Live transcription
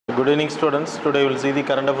Good evening students. Today we will see the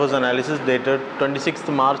current affairs analysis dated 26th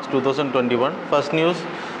March 2021. First news,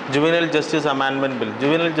 Juvenile Justice Amendment Bill.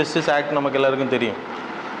 Juvenile Justice Act namak ellarkum theriyum.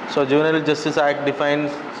 So Juvenile Justice Act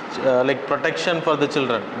defines like protection for the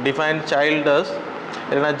children. Defines child as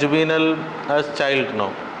juvenile as child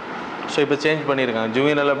now. So இப்போ change பண்ணியிருக்காங்க.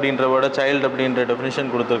 ஜுவீனல் அப்படின்ற விட child அப்படின்ற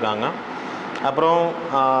definition கொடுத்துருக்காங்க. அப்புறம்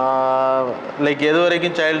like எது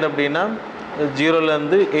வரைக்கும் child அப்படின்னா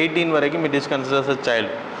 0லேருந்து 18 வரைக்கும் it is considers a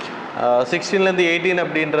child. 16லேருந்து 18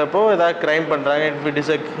 அப்படின்றப்போ ஏதாவது க்ரைம் பண்ணுறாங்க, if it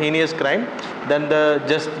is a heinous crime, then the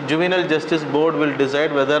ஜுவீனல் justice board will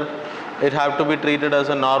decide whether it have to be treated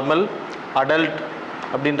as a normal adult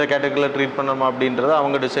அப்படின்ற கேட்டகரியில் ட்ரீட் பண்ணணுமா அப்படின்றத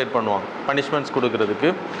அவங்க டிசைட் பண்ணுவாங்க பனிஷ்மெண்ட்ஸ்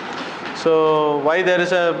கொடுக்கறதுக்கு. So why there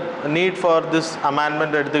is a need for this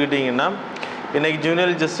amendment எடுத்துக்கிட்டிங்கன்னா, இன்றைக்கி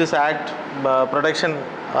ஜுவெனைல் justice act protection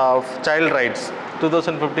of child rights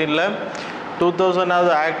 2015 2000வது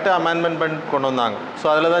ஆக்டை amendment பண்ணி கொண்டு வந்தாங்க. ஸோ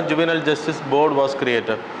அதில் தான் ஜுவெனைல் ஜஸ்டிஸ் போர்டு வாஸ்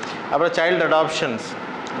கிரியேட்டட். அப்புறம் சைல்டு அடாப்ஷன்ஸ்,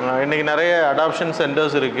 இன்றைக்கி நிறைய அடாப்ஷன்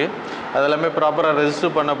சென்டர்ஸ் இருக்குது, அதெல்லாமே ப்ராப்பராக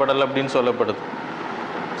ரெஜிஸ்டர் பண்ணப்படலை அப்படின்னு சொல்லப்படுது.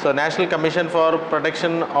 So national commission for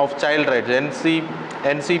protection of child rights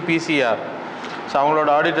NCPCR, so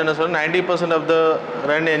அவங்களோட ஆடிட் என்ன சொல்ல 90% ஆஃப் த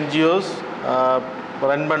NGOs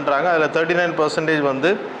ரன் பண்ணுறாங்க, அதில் 39%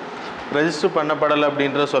 வந்து ரெஜிஸ்டர் பண்ணப்படலை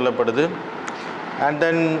அப்படின்ற சொல்லப்படுது. And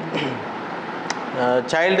then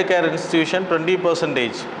child care institution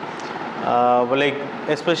 20% like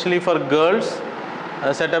especially for girls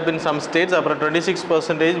setup in some states. அப்புறம்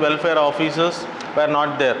 26% welfare officers where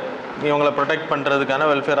not there, இவங்களை ப்ரொடெக்ட் பண்ணுறதுக்கான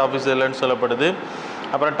வெல்ஃபேர் ஆஃபீஸர் இல்லைன்னு சொல்லப்படுது.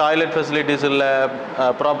 அப்புறம் டாய்லெட் ஃபெசிலிட்டிஸ் இல்லை,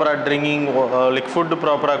 ப்ராப்பராக ட்ரிங்கிங் லைக் ஃபுட்டு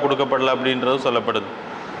ப்ராப்பராக கொடுக்கப்படலை அப்படின்றது சொல்லப்படுது.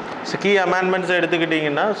 ஸோ கீ அமெண்ட்மெண்ட்ஸை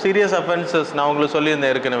எடுத்துக்கிட்டிங்கன்னா, சீரியஸ் அஃபென்சஸ் நான் உங்களுக்கு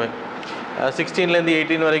சொல்லியிருந்தேன் ஏற்கனவே, 16லேருந்து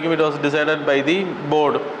 18 வரைக்கும் it was decided by the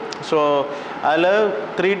board. So அதில்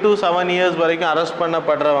 3 to 7 years வரைக்கும் அரெஸ்ட்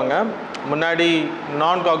பண்ணப்படுறவங்க முன்னாடி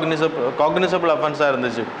காக்னிசபிள் அஃபென்ஸாக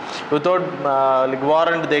இருந்துச்சு, without like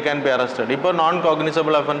warrant they can be arrested. இப்போ நான்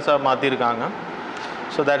காக்னிசபிள் அஃபென்ஸாக மாற்றிருக்காங்க.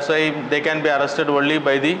 So that's why they can be arrested only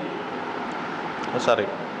by the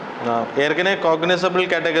ஏற்கனவே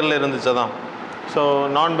காக்னிசபிள் கேட்டகரியில் இருந்துச்சு தான். ஸோ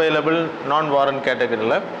நான் பெயிலபிள் நான் வாரண்ட்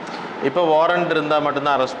கேட்டகரியில் இப்போ வாரண்ட் இருந்தால்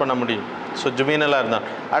மட்டும்தான் அரெஸ்ட் பண்ண முடியும். ஸோ ஜுவீனலாக இருந்தால்.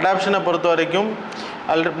 அடாப்ஷனை பொறுத்த வரைக்கும்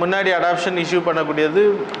முன்னாடி அடாப்ஷன் இஷ்யூ பண்ணக்கூடியது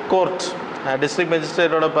கோர்ட், டிஸ்ட்ரிக்ட்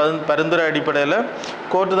மேஜிஸ்ட்ரேட்டோட பரிந்துரை அடிப்படையில்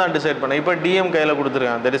கோர்ட்டு தான் டிசைட் பண்ண. இப்போ டிஎம் கையில்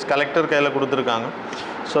கொடுத்துருக்காங்க, தட் இஸ் கலெக்டர் கையில் கொடுத்துருக்காங்க.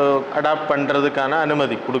 ஸோ அடாப்ட் பண்ணுறதுக்கான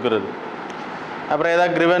அனுமதி கொடுக்குறது. அப்புறம்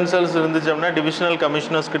ஏதாவது கிரிவன்சல்ஸ் இருந்துச்சோம்னா டிவிஷனல்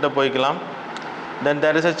கமிஷனர்ஸ் கிட்ட போய்க்கலாம். தென்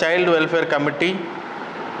there is a child welfare committee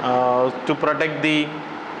to protect the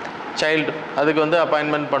child, அதுக்கு வந்து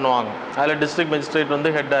அப்பாயின்மெண்ட் பண்ணுவாங்க. அதில் டிஸ்ட்ரிக்ட் மேஜிஸ்ட்ரேட் வந்து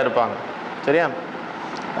ஹெட்டாக இருப்பாங்க, சரியா?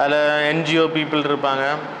 அதில் NGO பீப்புள் இருப்பாங்க,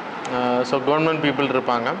 ஸோ கவர்மெண்ட் பீப்புள்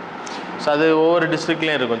இருப்பாங்க. ஸோ அது ஒவ்வொரு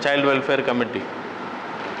டிஸ்ட்ரிக்ட்லேயும் இருக்கும் child welfare committee.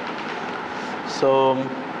 So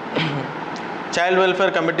child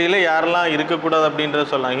welfare கமிட்டியில் யாரெல்லாம் இருக்கக்கூடாது அப்படின்றத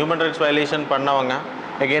சொல்லலாம். ஹியூமன் ரைட்ஸ் வயலேஷன் பண்ணவங்க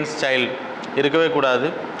அகெயின்ஸ்ட் சைல்டு இருக்கவே கூடாது.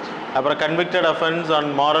 அப்புறம் convicted offence on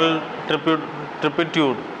moral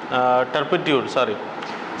டர்பிட்யூட்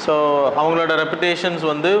so அவங்களோட ரெப்புடேஷன்ஸ்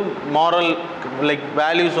வந்து மாரல் லைக்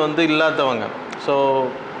வேல்யூஸ் வந்து இல்லாதவங்க. ஸோ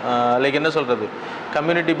லைக் என்ன சொல்கிறது,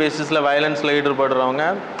 கம்யூனிட்டி பேசிஸில் வயலன்ஸில் ஈடுபடுறவங்க,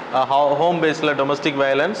 ஹோம் பேஸில் டொமஸ்டிக்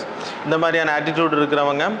வயலன்ஸ், இந்த மாதிரியான ஆட்டிடியூட்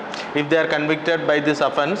இருக்கிறவங்க, if they are convicted by this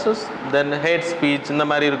offences, then hate speech இந்த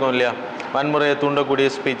மாதிரி இருக்கும் இல்லையா, வன்முறையை தூண்டக்கூடிய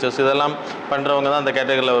ஸ்பீச்சஸ், இதெல்லாம் பண்ணுறவங்க தான் அந்த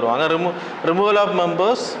கேட்டகரியில் வருவாங்க. Removal of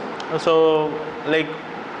members, so like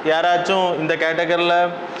யாராச்சும் இந்த கேட்டகரியில்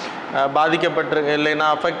பாதிக்கப்பட்டிருக்கு இல்லைன்னா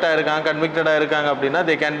அஃபெக்டாக இருக்காங்க, கன்விக்டடாக இருக்காங்க அப்படின்னா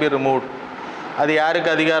தே கேன் பி ரிமூவ்ட். அது யாருக்கு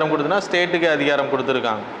அதிகாரம் கொடுத்துனா ஸ்டேட்டுக்கு அதிகாரம்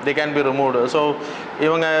கொடுத்துருக்காங்க, they can be removed. So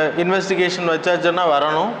இவங்க இன்வெஸ்டிகேஷன் வச்சாச்சுன்னா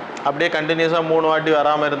வரணும், அப்படியே கண்டினியூஸாக 3 வாட்டி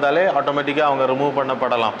வராமல் இருந்தாலே ஆட்டோமேட்டிக்காக அவங்க ரிமூவ்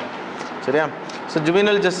பண்ணப்படலாம், சரியா? So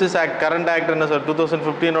ஜுவெனைல் justice act current act என்ன சொல்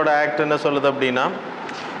 2015ஓட ஆக்ட் என்ன சொல்லுது அப்படின்னா,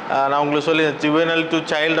 நான் உங்களுக்கு சொல்லி ஜுவெனைல் டு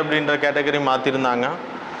சைல்டு அப்படின்ற கேட்டகரி மாற்றிருந்தாங்க.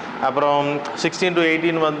 அப்புறம் 16 to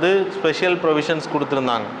 18 வந்து ஸ்பெஷல் ப்ரொவிஷன்ஸ்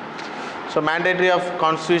கொடுத்துருந்தாங்க. So mandatory of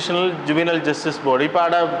constitutional ஜுவெனைல் justice board இப்போ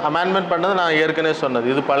அமெண்ட்மெண்ட் பண்ணது நான் ஏற்கனவே சொன்னது,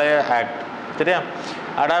 இது பழைய ஆக்ட், சரியா?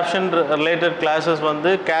 அடாப்ஷன் ரிலேட்டட் கிளாஸஸ்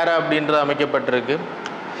வந்து கேரா அப்படின்றது அமைக்கப்பட்டிருக்கு.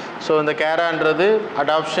 ஸோ இந்த கேரான்றது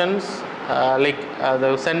அடாப்ஷன்ஸ் லைக்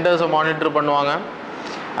அந்த சென்டர்ஸை மானிட்டர் பண்ணுவாங்க.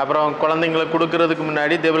 அப்புறம் குழந்தைங்களை கொடுக்கறதுக்கு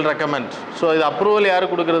முன்னாடி தே வில் ரெக்கமெண்ட். ஸோ இது அப்ரூவல்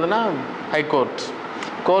யார் கொடுக்குறதுனா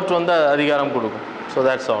கோர்ட் வந்து அதிகாரம் கொடுக்கும். So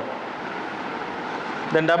that's all.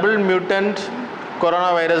 Then double mutant corona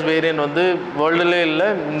virus variant வந்து வேர்ல்டுலே இல்லை,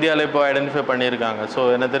 இந்தியாவில் இப்போ ஐடென்டிஃபை பண்ணியிருக்காங்க. ஸோ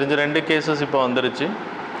எனக்கு தெரிஞ்ச 2 கேசஸ் இப்போ வந்துருச்சு.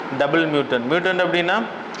 டபுள் மியூட்டன்ட் அப்படின்னா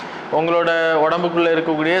உங்களோட உடம்புக்குள்ளே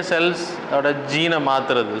இருக்கக்கூடிய செல்ஸோட ஜீனை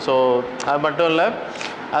மாற்றுறது. ஸோ அது மட்டும் இல்லை,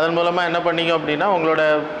 அதன் மூலமாக என்ன பண்ணிக்கும் அப்படின்னா உங்களோட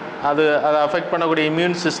அதை அஃபெக்ட் பண்ணக்கூடிய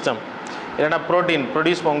இம்யூன் சிஸ்டம் இல்லைனா ப்ரோட்டீன்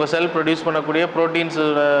உங்கள் செல் ப்ரொடியூஸ் பண்ணக்கூடிய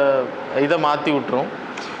ப்ரோட்டீன்ஸோட இதை மாற்றி விட்டுரும்.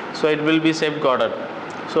 So it will be safe guarded.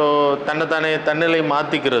 So தன்னிலை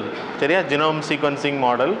மாற்றிக்கிறது சரியா, ஜினோம் சீக்வன்சிங்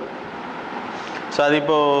மாடல். ஸோ அது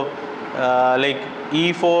இப்போது லைக்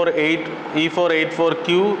E484Q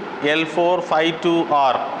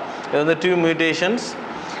L452R இது வந்து 2 மியூட்டேஷன்ஸ்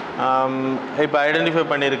இப்போ ஐடென்டிஃபை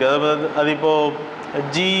பண்ணியிருக்கு. அது இப்போது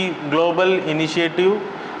G global initiative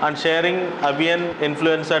and sharing avian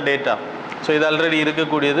influenza data. So இது ஆல்ரெடி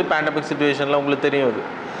இருக்கக்கூடியது பேண்டமிக் சிச்சுவேஷனில் உங்களுக்கு தெரியும். இது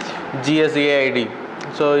GSAID.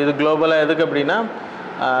 ஸோ இது குளோபலாக எதுக்கு அப்படின்னா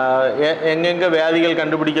எங்கெங்கே வியாதிகள்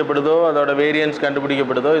கண்டுபிடிக்கப்படுதோ அதோட வேரியன்ஸ்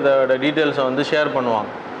கண்டுபிடிக்கப்படுதோ இதோட டீட்டெயில்ஸை வந்து ஷேர்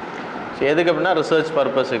பண்ணுவாங்க. ஸோ எதுக்கு அப்படின்னா ரிசர்ச்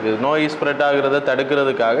பர்பஸுக்கு, நோய் ஸ்ப்ரெட் ஆகிறத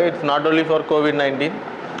தடுக்கிறதுக்காக. It's not only for COVID-19,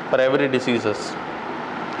 for every diseases.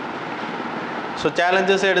 So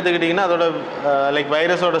challenges எடுத்துக்கிட்டிங்கன்னா அதோட லைக்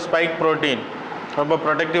வைரஸோட ஸ்பைக் ப்ரோட்டீன் ரொம்ப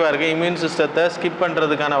ப்ரொடெக்டிவாக இருக்குது, இம்யூன் சிஸ்டத்தை ஸ்கிப்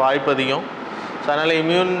பண்ணுறதுக்கான வாய்ப்பு அதிகம். ஸோ அதனால்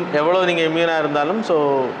எவ்வளோ நீங்கள் இம்யூனாக இருந்தாலும் ஸோ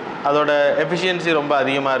அதோட எஃபிஷியன்சி ரொம்ப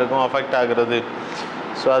அதிகமாக இருக்கும் அஃபெக்ட் ஆகிறது.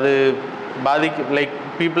 ஸோ அது லைக்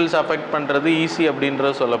பீப்புள்ஸ் அஃபெக்ட் பண்ணுறது ஈஸி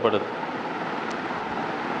அப்படின்றது சொல்லப்படுது.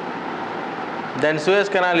 தென் Suez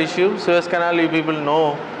Canal issue. Suez Canal you people know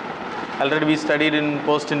already we studied in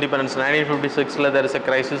post independence 1956 there is a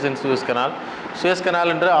crisis in Suez Canal. Suez Canal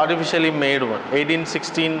என்ற artificially made one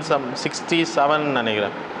 1867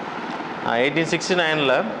 நினைக்கிறேன்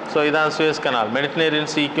 1869. So இதான் Suez Canal.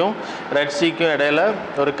 Mediterranean சீக்கும் red சீக்கும் இடையில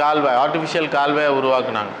ஒரு கால்வாய், artificial கால்வாயை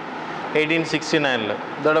உருவாக்குனாங்க 1869.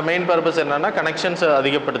 இதோட main purpose என்னென்னா கனெக்ஷன்ஸ்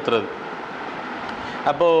அதிகப்படுத்துறது.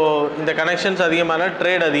 அப்போது இந்த கனெக்ஷன்ஸ் அதிகமான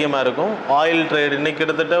ட்ரேட் அதிகமாக இருக்கும். ஆயில் ட்ரேட் இன்றைக்கி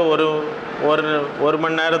கிட்டத்தட்ட ஒரு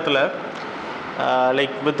மணி நேரத்தில்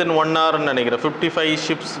லைக் வித்தின் 1 ஹவர்னு நினைக்கிறேன்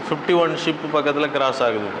 51 ஷிப் பக்கத்தில் கிராஸ்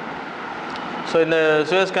ஆகுது. ஸோ இந்த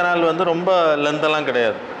சுயஸ் கனால் வந்து ரொம்ப லென்த்தெல்லாம்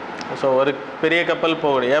கிடையாது. ஸோ ஒரு பெரிய கப்பல்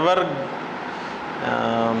போகக்கூடிய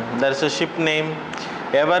there is a ship name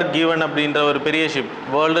ever given அப்படின்ற ஒரு பெரிய ஷிப்,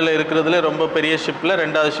 வேர்ல்டில் இருக்கிறதுல ரொம்ப பெரிய ஷிப்பில்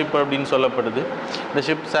 2வது ஷிப் அப்படின்னு சொல்லப்படுது. இந்த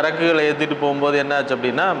ஷிப் சரக்குகளை ஏற்றிட்டு போகும்போது என்ன ஆச்சு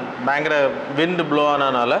அப்படின்னா பயங்கர விண்டு ப்ளோ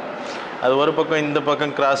ஆனதுனால அது ஒரு பக்கம் இந்த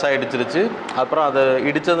பக்கம் கிராஸ் ஆகிடுச்சிருச்சு. அப்புறம் அதை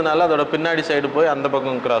இடித்ததுனால அதோட பின்னாடி சைடு போய் அந்த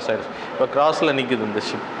பக்கம் கிராஸ் ஆகிடுச்சு. இப்போ கிராஸில் நிற்குது இந்த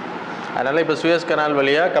ஷிப். அதனால் இப்போ சுயஸ் கனால்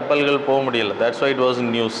வழியாக கப்பல்கள் போக முடியல. That's why it was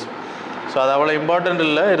in news. So அது அவ்வளோ இம்பார்ட்டண்ட்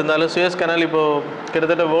இல்லை. இருந்தாலும் சுயஸ் கனால் இப்போது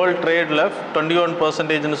கிட்டத்தட்ட வேர்ல்டு ட்ரேடில்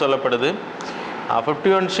 21% சொல்லப்படுது.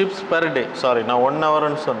 51 ஷிப்ஸ் பெர் டே, சாரி நான் 1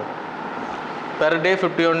 ஹவர்னு சொன்னேன், பெர் டே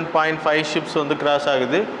 51.5 ஷிப்ஸ் வந்து கிராஸ்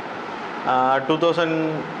ஆகுது.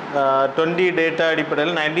 2020 டேட்டா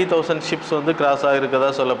அடிப்படையில் 90,000 ஷிப்ஸ் வந்து கிராஸ் ஆகிருக்கதா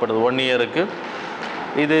சொல்லப்படுது 1 இயருக்கு.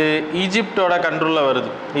 இது ஈஜிப்டோட கண்ட்ரோலில்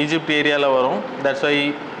வருது, ஈஜிப்ட் ஏரியாவில் வரும். தட்ஸ் வை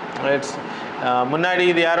இட்ஸ் முன்னாடி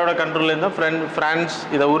இது யாரோட கண்ட்ரோலில் இருந்தால் ஃப்ரான்ஸ்,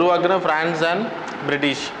 இதை உருவாக்குன ஃப்ரான்ஸ் அண்ட்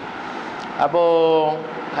பிரிட்டிஷ். அப்போது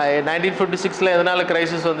 1956 எதனால்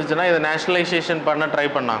கிரைசிஸ் வந்துச்சுன்னா இதை நேஷ்னலைசேஷன் பண்ண ட்ரை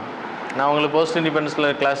பண்ணாங்க. நான் அவங்களுக்கு போஸ்ட் இண்டிபெண்டன்ஸில்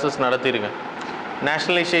கிளாஸஸ் நடத்தியிருக்கேன்.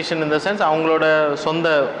 நேஷ்னலைசேஷன் இந்த சென்ஸ் அவங்களோட சொந்த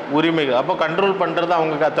உரிமைகள் அப்போ கண்ட்ரோல் பண்ணுறது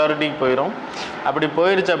அவங்களுக்கு அத்தாரிட்டிக்கு போயிடும். அப்படி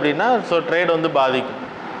போயிடுச்சு அப்படின்னா ஸோ ட்ரேட் வந்து பாதிக்கும்.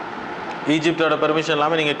 ஈஜிப்டோட பெர்மிஷன்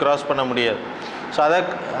இல்லாமல் நீங்கள் கிராஸ் பண்ண முடியாது. ஸோ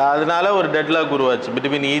அதனால ஒரு டெட்லாக் உருவாச்சு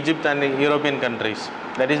between Egypt and European countries,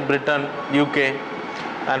 that is Britain, UK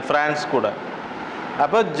and France கூட.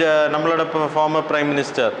 அப்போ நம்மளோட former prime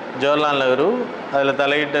minister Jawaharlal Nehru அதில்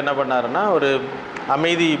தலையிட்டு என்ன பண்ணாருன்னா ஒரு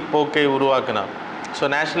அமைதி போக்கை உருவாக்குனார். ஸோ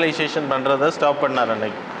நேஷ்னலைசேஷன் பண்ணுறதை ஸ்டாப் பண்ணார்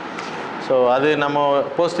அன்னைக்கு. ஸோ அது நம்ம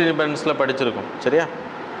போஸ்ட் இண்டிபெண்டன்ஸில் படிச்சிருக்கோம் சரியா.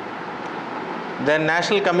 தென்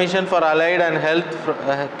national commission for allied and health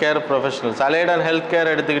care professionals. Allied and health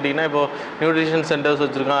care எடுத்துக்கிட்டிங்கன்னா இப்போது நியூட்ரிஷன் சென்டர்ஸ்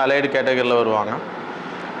வச்சுருக்கோம், அலைடு கேட்டகரியில் வருவாங்க.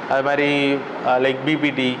 அது மாதிரி லைக்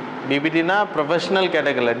பிபிடினா ப்ரொஃபஷனல்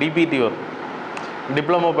கேட்டகரியில் DPT வரும்,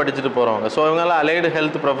 டிப்ளமோ படிச்சுட்டு போகிறவங்க. ஸோ இவங்கெல்லாம் அலைடு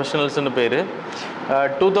ஹெல்த் ப்ரொஃபஷனல்ஸ்னு பேர்.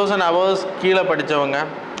 2000 ஹவர்ஸ் கீழே படித்தவங்க,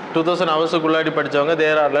 2000 ஹவர்ஸுக்குள்ளாடி படித்தவங்க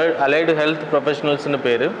தேர் அலைடு ஹெல்த் ப்ரொஃபஷனல்ஸ்னு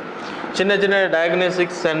பேர். சின்ன சின்ன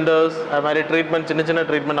டயக்னோஸ்டிக்ஸ் சென்டர்ஸ் அது மாதிரி ட்ரீட்மெண்ட், சின்ன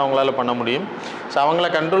ட்ரீட்மெண்ட் அவங்களால பண்ண முடியும். ஸோ அவங்கள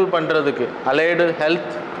கண்ட்ரோல் பண்ணுறதுக்கு அலைடு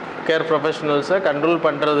ஹெல்த் கேர் ப்ரொஃபஷனல்ஸை கண்ட்ரோல்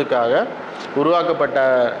பண்ணுறதுக்காக உருவாக்கப்பட்ட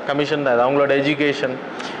கமிஷன் தான் அது. அவங்களோட எஜுகேஷன்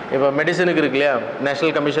இப்போ மெடிசனுக்கு இருக்கு இல்லையா,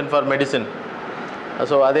 national commission for medicine.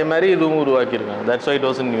 So அதே மாதிரி இதுவும் உருவாக்கியிருக்காங்க. That's why it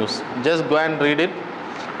was in news. Just go and read it,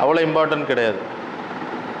 அவ்வளோ இம்பார்ட்டன்ட் கிடையாது.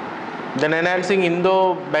 தென் என்ஹான்சிங் இந்தோ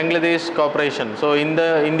பங்களாதேஷ் கோஆப்ரேஷன். ஸோ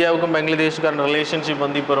இந்தியாவுக்கும் பங்களாதேஷுக்கான ரிலேஷன்ஷிப்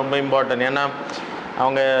வந்து இப்போ ரொம்ப இம்பார்ட்டன்ட். ஏன்னா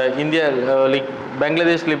அவங்க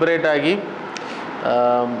பங்களாதேஷ் லிபரேட் ஆகி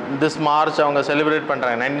திஸ் மார்ச் அவங்க செலிப்ரேட்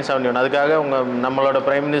பண்ணுறாங்க 1971. அதுக்காக நம்மளோட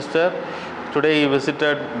prime minister today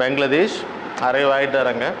visited Bangladesh, arrive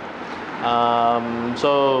ஆகிட்டார் அங்கே. ஸோ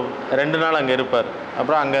 2 நாள் அங்கே இருப்பார்.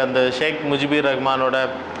 அப்புறம் அங்கே அந்த Sheikh Mujibur ரஹ்மானோட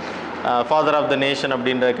father of the nation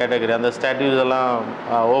அப்படின்ற கேட்டகரி அந்த ஸ்டாட்யூஸ் எல்லாம்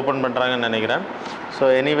ஓப்பன் பண்ணுறாங்கன்னு நினைக்கிறேன். So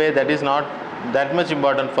anyway that is not that much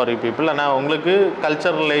important for you people. ஆனால் உங்களுக்கு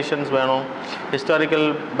கல்ச்சர் ரிலேஷன்ஸ் வேணும், ஹிஸ்டாரிக்கல்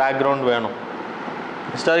பேக்ரவுண்ட் வேணும்.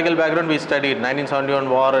 ஹிஸ்டாரிக்கல் பேக்ரவுண்ட் வி ஸ்டடி 1971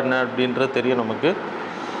 வார் என்ன அப்படின்றது தெரியும் நமக்கு.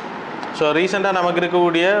 ஸோ ரீசெண்டாக நமக்கு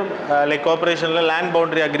இருக்கக்கூடிய like கோஆப்ரேஷனில் land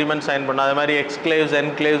boundary agreement sign பண்ணோம். அது மாதிரி எக்ஸ்க்ளேவ்ஸ்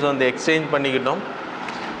என்க்ளேவ்ஸ் வந்து எக்ஸ்சேஞ்ச் பண்ணிக்கிட்டோம்.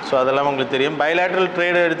 ஸோ அதெல்லாம் உங்களுக்கு தெரியும். பைலேட்ரல்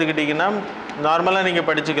ட்ரேடு எடுத்துக்கிட்டிங்கன்னா நார்மலாக நீங்கள்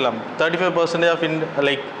படிச்சுக்கலாம். 35% of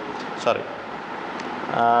like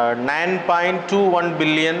 9.21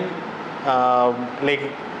 billion like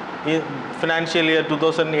financial year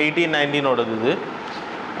 2018-19 ஓடது இது.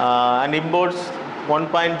 அண்ட் இம்போர்ட்ஸ்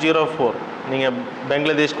 1.04 நீங்கள்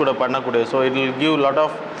பெங்க்ளாதேஷ் கூட பண்ணக்கூடிய. So it will give lot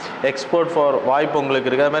of export for வாய்ப்பு உங்களுக்கு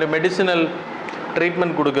இருக்குது. அது மாதிரி மெடிசினல்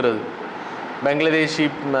ட்ரீட்மெண்ட் கொடுக்குறது பெங்க்ளாதேஷி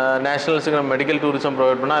நேஷ்னல்ஸுக்கு நம்ம மெடிக்கல் டூரிசம்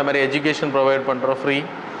ப்ரொவைட் பண்ணோம். அது மாதிரி எஜுகேஷன் ப்ரொவைட் பண்ணுறோம், ஃப்ரீ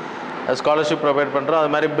ஸ்காலர்ஷிப் ப்ரொவைட் பண்ணுறோம்.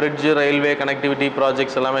 அது மாதிரி பிரிட்ஜு, ரயில்வே கனெக்டிவிட்டி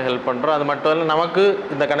ப்ராஜெக்ட்ஸ் எல்லாமே ஹெல்ப் பண்ணுறோம். அது மட்டும் இல்லை நமக்கு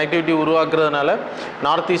இந்த கனெக்டிவிட்டி உருவாக்குறதுனால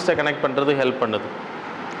நார்த் ஈஸ்ட்டை கனெக்ட் பண்ணுறது ஹெல்ப் பண்ணுது.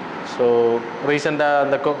 ஸோ ரீசெண்டாக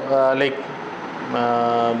அந்த லைக்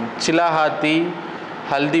சிலாஹாத்தி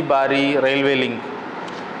ஹல்திபாரி ரயில்வே லிங்க்,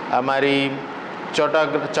 அது மாதிரி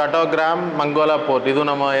சட்டோகிராம் மங்கோலா போர்ட், இதுவும்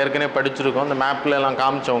நம்ம ஏற்கனவே படிச்சிருக்கோம், இந்த மேப்பில் எல்லாம்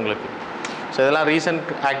காமிச்சோம் உங்களுக்கு. ஸோ இதெல்லாம்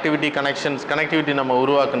ரீசெண்ட் கனெக்டிவிட்டி நம்ம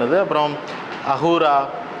உருவாக்குனது. அப்புறம் அஹூரா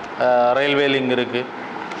ரயில்வே லிங்க் இருக்குது.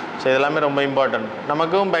 ஸோ இதெல்லாமே ரொம்ப இம்பார்ட்டன்ட்.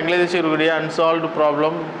 நமக்கும் பெங்க்ளாதேஷ் இருக்கக்கூடிய அன்சால்வ்டு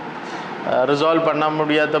ப்ராப்ளம், ரிசால்வ் பண்ண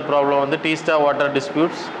முடியாத ப்ராப்ளம் வந்து டீஸ்டா வாட்டர்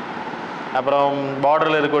டிஸ்பியூட்ஸ், அப்புறம்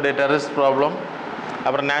பார்டரில் இருக்கக்கூடிய டெரரிஸ்ட் ப்ராப்ளம்,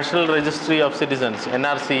 அப்புறம் national registry of citizens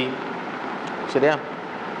NRC. சரியா?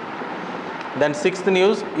 தென் 6th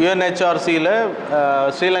நியூஸ், UNHRCயில்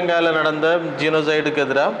ஸ்ரீலங்காவில் நடந்த ஜீனோசைடுக்கு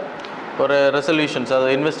எதிராக ஒரு ரெசல்யூஷன்ஸ், அதை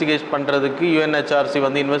இன்வெஸ்டிகேட் பண்ணுறதுக்கு UNHRC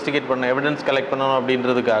வந்து இன்வெஸ்டிகேட் பண்ண எவிடன்ஸ் கலெக்ட் பண்ணணும்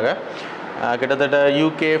அப்படின்றதுக்காக கிட்டத்தட்ட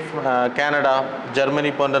UK, கனடா,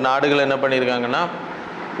 ஜெர்மனி போன்ற நாடுகள் என்ன பண்ணியிருக்காங்கன்னா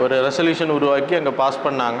ஒரு ரெசல்யூஷன் உருவாக்கி அங்கே பாஸ்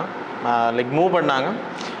பண்ணாங்க, லைக் மூவ் பண்ணாங்க.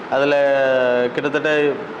 அதில் கிட்டத்தட்ட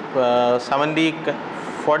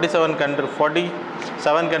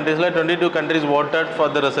 47 கண்ட்ரீஸில் 22 countries voted for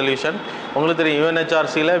the resolution. உங்களுக்கு தெரியும்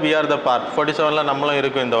UNHRCயில் we are the part 47ல் நம்மளும்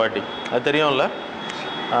இருக்கும் இந்த வாட்டி, அது தெரியும்ல.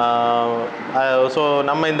 ஸோ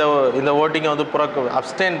நம்ம இந்த ஓட்டிங்கை வந்து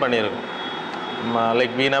அப்ஸ்டெயின் பண்ணியிருக்கோம்.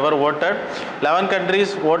 Like we never voted. 11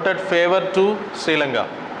 countries voted favor to Sri Lanka,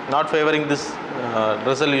 not favoring this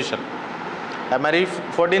resolution. அது மாதிரி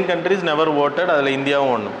 14 countries never voted, அதில்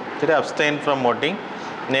இந்தியாவும் ஒன்று. சரி, abstain from voting.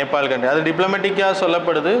 Nepal country, அது டிப்ளமேட்டிக்காக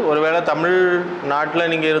சொல்லப்படுது. ஒருவேளை தமிழ் நாட்டில்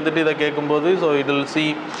நீங்கள் இருந்துட்டு இதை கேட்கும்போது so it will see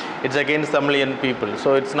it's against Tamilian people. So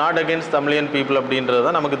it's not against Tamilian people அப்படின்றது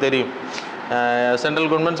தான் நமக்கு தெரியும். சென்ட்ரல்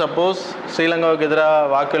கவர்மெண்ட் சப்போஸ் ஸ்ரீலங்காவுக்கு எதிராக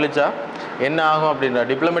வாக்களித்தா என்ன ஆகும் அப்படின்ற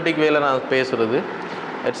டிப்ளமேட்டிக் வேல நான் பேசுகிறது.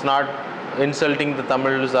 It's not insulting the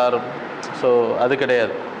Tamils R, so அது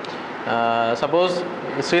கிடையாது. Suppose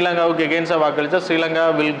ஸ்ரீலங்காவுக்கு எகெயின்ஸ்டாக வாக்களித்தா Sri Lanka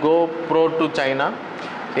will go bro to China.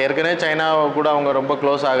 ஏற்கனவே சைனாவை கூட அவங்க ரொம்ப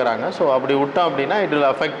க்ளோஸ் ஆகுறாங்க. ஸோ அப்படி விட்டோம் அப்படின்னா it will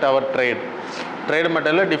affect our trade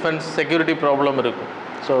மட்டும் இல்லை, டிஃபென்ஸ் செக்யூரிட்டி ப்ராப்ளம் இருக்கும்.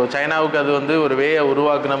 ஸோ சைனாவுக்கு அது வந்து ஒரு வேயை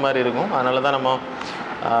உருவாக்குன மாதிரி இருக்கும். அதனால தான் நம்ம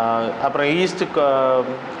அப்புறம் ஈஸ்ட்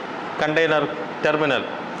கண்டெய்னர் டெர்மினல்,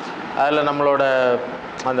 அதில் நம்மளோட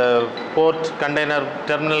அந்த போர்ட் கண்டெய்னர்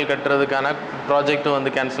டெர்மினல் கட்டுறதுக்கான ப்ராஜெக்ட்டும்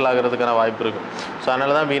வந்து கேன்சல் ஆகிறதுக்கான வாய்ப்பு இருக்கும். ஸோ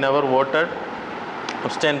அதனால தான் we never voted,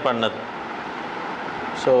 abstain பண்ணது.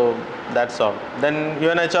 So that's all. Then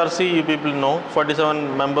UNHRC, you people know 47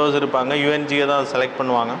 members இருப்பாங்க. UNGA தான் செலக்ட்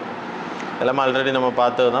பண்ணுவாங்க. எல்லாமே ஆல்ரெடி நம்ம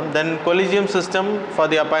பார்த்தது தான். தென் collegium system for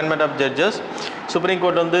the appointment of judges. Supreme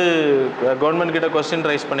court வந்து கவர்மெண்ட் கிட்ட கொஸ்டின்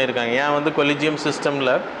ரைஸ் பண்ணியிருக்காங்க. ஏன் வந்து கொலிஜியம்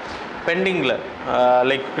சிஸ்டமில் பெண்டிங்கில்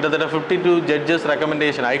லைக் கிட்டத்தட்ட 52 judges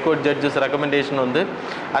recommendation, high court judges recommendation வந்து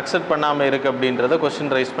அக்செப்ட் பண்ணாமல் இருக்குது அப்படின்றத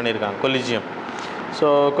கொஸ்டின் ரைஸ் பண்ணியிருக்காங்க கொலிஜியம்.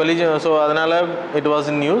 ஸோ அதனால் it was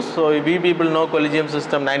in news. So we people know collegium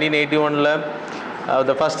system 1981ல்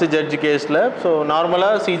the first judge கேஸில். ஸோ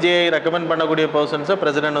நார்மலாக சிஜிஐ ரெக்கமெண்ட் பண்ணக்கூடிய பர்சன்ஸை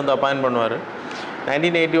பிரசிடென்ட் வந்து அப்பாயின்ட் பண்ணுவார்.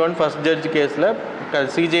 1981 ஃபஸ்ட் ஜட்ஜ் கேஸில்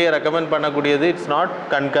சிஜிஐ ரெக்கமெண்ட் பண்ணக்கூடியது it's not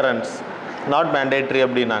concurrence, not mandatory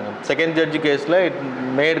அப்படின்னாங்க. செகண்ட் ஜட்ஜ் கேஸில் it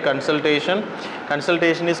made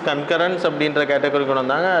consultation is concurrence அப்படின்ற கேட்டகரி கொண்டு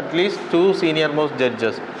வந்தாங்க. At least 2 senior most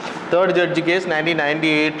judges. Third judge case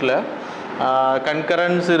 1998ல்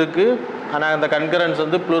concurrence இருக்குது, ஆனால் அந்த கன்கரன்ஸ்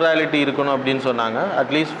வந்து ப்ளூராலிட்டி இருக்கணும் அப்படின்னு சொன்னாங்க.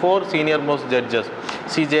 At least 4 senior most judges,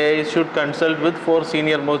 CJI should consult with 4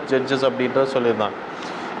 senior most judges அப்படின்றத சொல்லியிருந்தாங்க.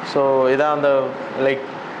 ஸோ இதான் அந்த லைக்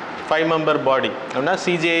 5 member பாடி அப்படின்னா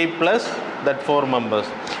சிஜேஐ ப்ளஸ் தட் 4 members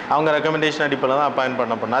அவங்க ரெக்கமெண்டேஷன் அடிப்படையில் தான் அப்பாயின்ட்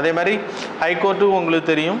பண்ண. அதே மாதிரி ஹைகோர்ட்டும் உங்களுக்கு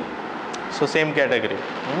தெரியும். So same category.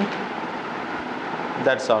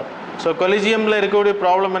 That's all. So கொலிஜியமில் இருக்கக்கூடிய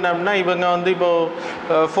ப்ராப்ளம் என்ன அப்படின்னா இவங்க வந்து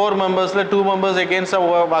இப்போது 4 மெம்பர்ஸில் 2 மெம்பர்ஸ்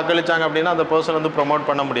எகென்ஸ்டாக வாக்களித்தாங்க அப்படின்னா அந்த பர்சன் வந்து ப்ரொமோட்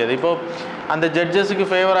பண்ண முடியாது. இப்போது அந்த ஜட்ஜஸுக்கு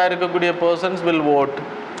ஃபேவராக இருக்கக்கூடிய persons will vote.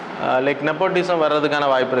 Like nepotism வர்றதுக்கான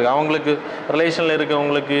வாய்ப்பு இருக்குது. அவங்களுக்கு ரிலேஷனில்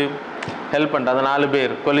இருக்கவங்களுக்கு ஹெல்ப் பண்ணுறது அந்த 4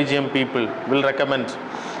 பேர் கொலிஜியம் பீப்புள் வில் ரெக்கமெண்ட்.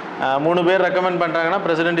 3 பேர் ரெக்கமெண்ட் பண்ணுறாங்கன்னா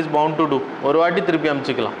president is bound to two. ஒரு வாட்டி திருப்பி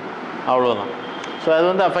அமைச்சிக்கலாம், அவ்வளோதான். ஸோ அது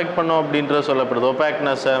வந்து அஃபெக்ட் பண்ணும் அப்படின்றது சொல்லப்படுது.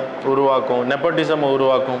 ஒபாக்னஸை உருவாக்கும், நெப்போட்டிசமை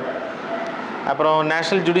உருவாக்கும். அப்புறம்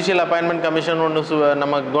நேஷ்னல் ஜுடிஷியல் அப்பாயின்மெண்ட் கமிஷன் ஒன்று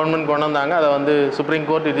நம்ம கவர்மெண்ட் கொண்டு வந்தாங்க. அதை வந்து supreme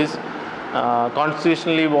court it is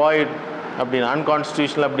constitutionally void அப்படின்னு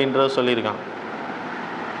அன்கான்ஸ்டியூஷனல் அப்படின்றத சொல்லியிருக்காங்க.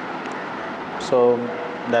 So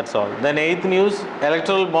that's all. Then 8th news,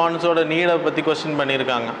 electoral பாண்ட்ஸோட நீடை பற்றி கொஸ்டின்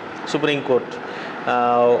பண்ணியிருக்காங்க supreme court.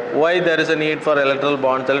 Y there is a need for electoral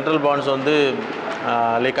bonds. Electoral bonds வந்து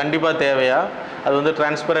லைக் கண்டிப்பாக தேவையா, அது வந்து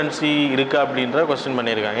டிரான்ஸ்பரன்சி இருக்கா அப்படின்ற கொஸ்டின்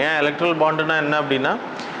பண்ணியிருக்காங்க. ஏன் எலக்ட்ரல் பாண்டுனா என்ன அப்படின்னா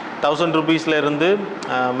 1000 rupeesல இருந்து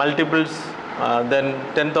மல்டிபிள்ஸ், தென்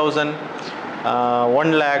 10,000,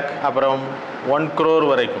 1 lakh, அப்புறம் 1 crore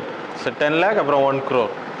வரைக்கும். ஸோ 10 lakh அப்புறம் 1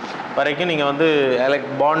 crore வரைக்கும் நீங்கள் வந்து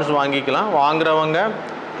பாண்ட்ஸ் வாங்கிக்கலாம். வாங்குறவங்க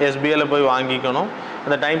எஸ்பிஐயில் போய் வாங்கிக்கணும்.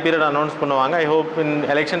 அந்த டைம் பீரியட் அனௌன்ஸ் பண்ணுவாங்க. I hope in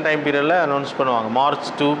election time பீரியடில் அனௌன்ஸ் பண்ணுவாங்க. March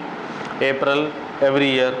to April every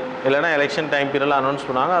year, இல்லைனா எலெக்ஷன் டைம் பீரியடில் அனௌன்ஸ்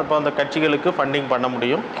பண்ணுவாங்க. அப்போ அந்த கட்சிகளுக்கு ஃபண்டிங் பண்ண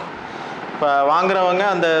முடியும். இப்போ வாங்குறவங்க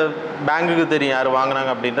அந்த பேங்க்குக்கு தெரியும் யார்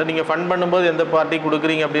வாங்கினாங்க அப்படின்ற. நீங்கள் ஃபண்ட் பண்ணும்போது எந்த பார்ட்டி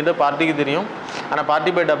கொடுக்குறீங்க அப்படின்ற பார்ட்டிக்கு தெரியும். ஆனால்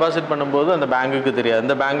பார்ட்டி போய் டெபாசிட் பண்ணும்போது அந்த பேங்க்குக்கு தெரியாது.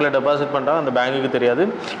 இந்த பேங்க்கில் டெபாசிட் பண்ணுறாங்க அந்த பேங்க்குக்கு தெரியாது.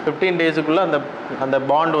 15 daysக்குள்ளே அந்த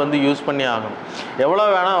பாண்ட் வந்து யூஸ் பண்ணி ஆகணும். எவ்வளோ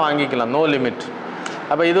வேணால் வாங்கிக்கலாம், நோ லிமிட்.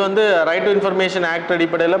 அப்போ இது வந்து ரைட் டு இன்ஃபர்மேஷன் ஆக்ட்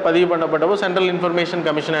அடிப்படையில் பதிவு பண்ணப்பட்டப்போ சென்ட்ரல் இன்ஃபர்மேஷன்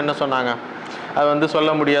கமிஷன் என்ன சொன்னாங்க, அது வந்து சொல்ல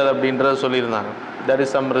முடியாது அப்படின்றத சொல்லியிருந்தாங்க. That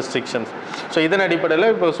is some restrictions. So இதன் அடிப்படையில்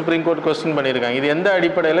இப்போ சுப்ரீம் கோர்ட் கொஸ்டின் பண்ணியிருக்காங்க. இது எந்த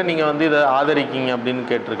அடிப்படையில் நீங்கள் வந்து இதை ஆதரிக்கீங்க அப்படின்னு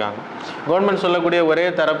கேட்டிருக்காங்க. கவர்மெண்ட் சொல்லக்கூடிய ஒரே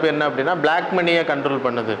தரப்பு என்ன அப்படின்னா பிளாக் மணியை கண்ட்ரோல்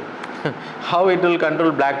பண்ணுது. How it will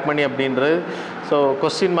control black money அப்படின்றது. ஸோ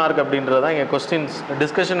கொஸ்டின் மார்க் அப்படின்றது தான் இங்கே கொஸ்டின்ஸ்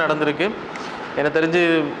டிஸ்கஷன் நடந்திருக்கு. எனக்கு தெரிஞ்சு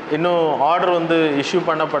இன்னும் ஆர்டர் வந்து இஷ்யூ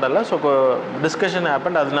பண்ணப்படலை. ஸோ டிஸ்கஷன்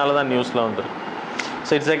ஹேப்பன், அதனால தான் நியூஸில் வந்துருக்கு.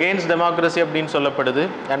 ஸோ இட்ஸ் அகெயின்ஸ்ட் டெமோக்ரஸி அப்படின்னு சொல்லப்படுது.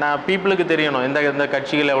 ஏன்னா பீப்புளுக்கு தெரியணும் எந்த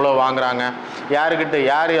கட்சிகள் எவ்வளோ வாங்குறாங்க, யாருக்கு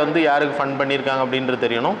யாருக்கு ஃபண்ட் பண்ணியிருக்காங்க அப்படின்றது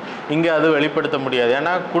தெரியணும். இங்கே அது வெளிப்படுத்த முடியாது.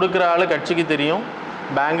 ஏன்னா கொடுக்குற ஆள் கட்சிக்கு தெரியும்,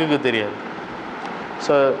 பேங்க்குக்கு தெரியாது.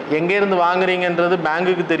 ஸோ எங்கேருந்து வாங்குறீங்கன்றது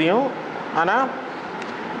பேங்க்குக்கு தெரியும், ஆனால்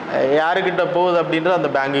யாருக்கிட்ட போகுது அப்படின்றது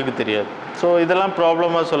அந்த பேங்க்குக்கு தெரியாது. ஸோ இதெல்லாம்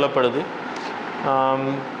ப்ராப்ளமாக சொல்லப்படுது.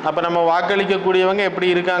 அப்போ நம்ம வாக்களிக்கக்கூடியவங்க எப்படி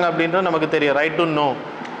இருக்காங்க அப்படின்றது நமக்கு தெரியும். Right to know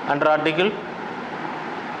under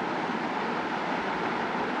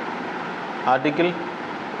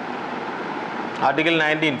Article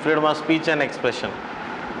 19, freedom of speech and expression.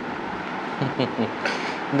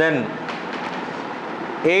 Then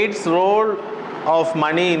 8th role of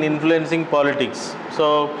money in influencing politics. So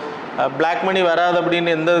black money வராது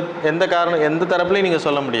அப்படின்னு எந்த தரப்புலையும் நீங்கள்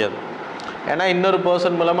சொல்ல முடியாது. ஏன்னா இன்னொரு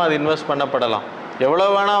பர்சன் மூலமாக அது இன்வெஸ்ட் பண்ணப்படலாம், எவ்வளோ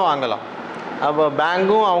வேணால் வாங்கலாம். அப்போ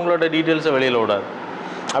பேங்க்கும் அவங்களோட டீட்டெயில்ஸை வெளியில் விடாது.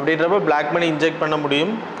 அப்படின்றப்ப பிளாக் மணி இன்ஜெக்ட் பண்ண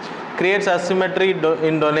முடியும். கிரியேட்ஸ் அசிமெட்ரி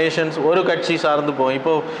இன் டொனேஷன்ஸ். ஒரு கட்சி சார்ந்து போகும்.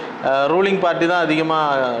 இப்போது ரூலிங் பார்ட்டி தான்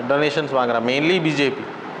அதிகமாக டொனேஷன்ஸ் வாங்குறாங்க, மெயின்லி பிஜேபி.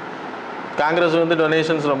 காங்கிரஸ் வந்து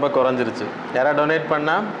டொனேஷன்ஸ் ரொம்ப குறைஞ்சிருச்சு. யாராவது டொனேட்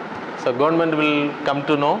பண்ணால் so government will come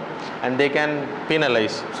to know and they can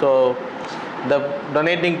penalise. So the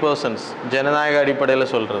donating persons ஜனநாயக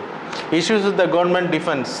அடிப்படையில் சொல்கிறது. Issues with the government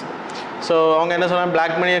defence. So அவங்க என்ன சொல்கிறாங்க,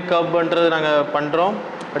 பிளாக் மணியை கர்ப் பண்ணுறது நாங்கள் பண்ணுறோம்,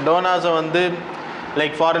 டோனாஸை வந்து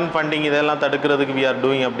லைக் ஃபாரின் ஃபண்டிங் இதெல்லாம் தடுக்கிறதுக்கு வி ஆர்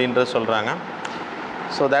டூயிங் அப்படின்ற சொல்கிறாங்க.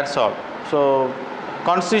 So that's all. So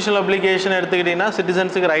constitutional application எடுத்துக்கிட்டிங்கன்னா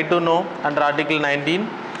சிட்டிசன்ஸுக்கு right to know under Article 19.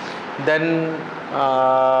 Then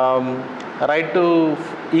right to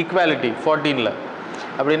equality 14ல்.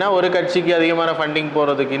 அப்படின்னா ஒரு கட்சிக்கு அதிகமான ஃபண்டிங்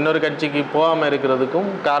போகிறதுக்கு இன்னொரு கட்சிக்கு போகாமல் இருக்கிறதுக்கும்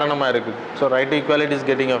காரணமாக இருக்குது. So right to equality is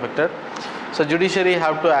getting affected. So judiciary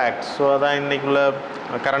have to act. So அதான் இன்றைக்குள்ள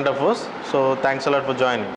current affairs. So thanks a lot for joining.